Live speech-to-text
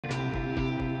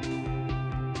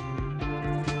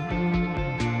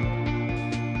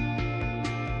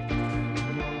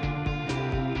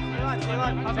Stay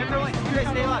alive. You guys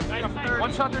stay alive.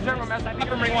 One shot their general mess. Up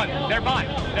from ring one. They're bond.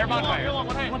 They're bonfire.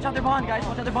 One shot their bond, guys.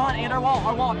 One shot their bond. And our wall.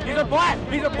 Our wall. He's a black.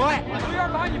 He's a black. Blue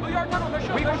yard behind you. Blue yard tunnel. One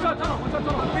shot tunnel. One shot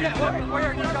tunnel.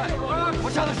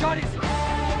 One shot the shotties.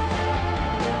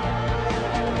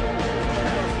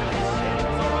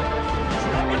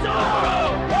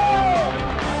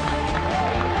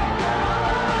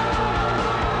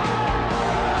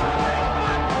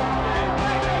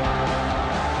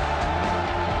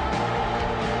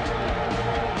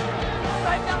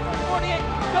 Right down from 48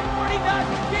 to 49.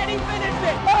 Can he finish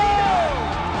it? Oh!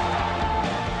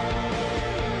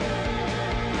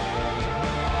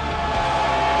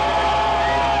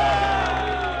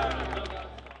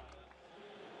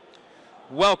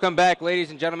 Welcome back, ladies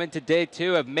and gentlemen, to day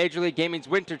 2 of Major League Gaming's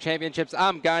Winter Championships.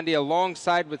 I'm Gandhi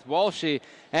alongside with Walshy,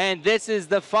 and this is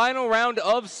the final round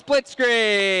of Split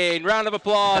Screen. Round of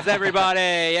applause, everybody.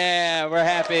 Yeah, we're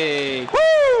happy.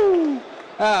 Woo!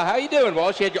 How you doing,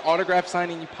 Walsh? You had your autograph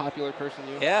signing, you popular person,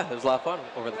 you? Yeah, it was a lot of fun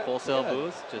over the Full Sail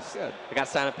booth. Good. I got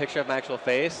to sign a picture of my actual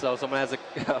face, so someone has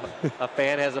a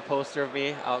fan has a poster of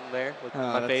me out in there with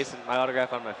my face and my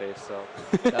autograph on my face. So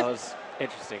that was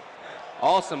interesting.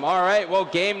 Awesome. All right. Well,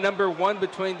 game number 1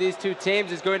 between these two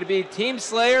teams is going to be Team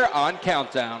Slayer on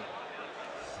Countdown.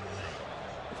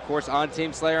 Of course, on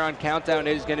Team Slayer on Countdown,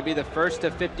 it is going to be the first to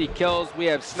 50 kills. We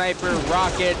have Sniper,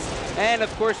 Rockets, and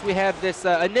of course, we have this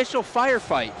initial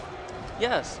firefight.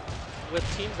 Yes. With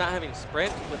teams not having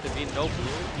sprint, with there being no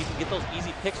blue, you can get those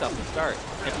easy picks off the start.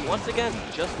 And once again,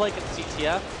 just like in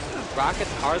CTF,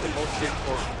 Rockets are the most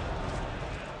important.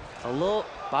 A little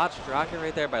botched rocket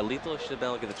right there by Lethal. Should have been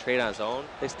able to get the trade on his own.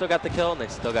 They still got the kill, and they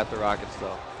still got the rockets,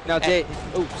 though. Now, Jay,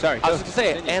 oh, sorry. I was just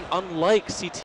going to say, and unlike CTF,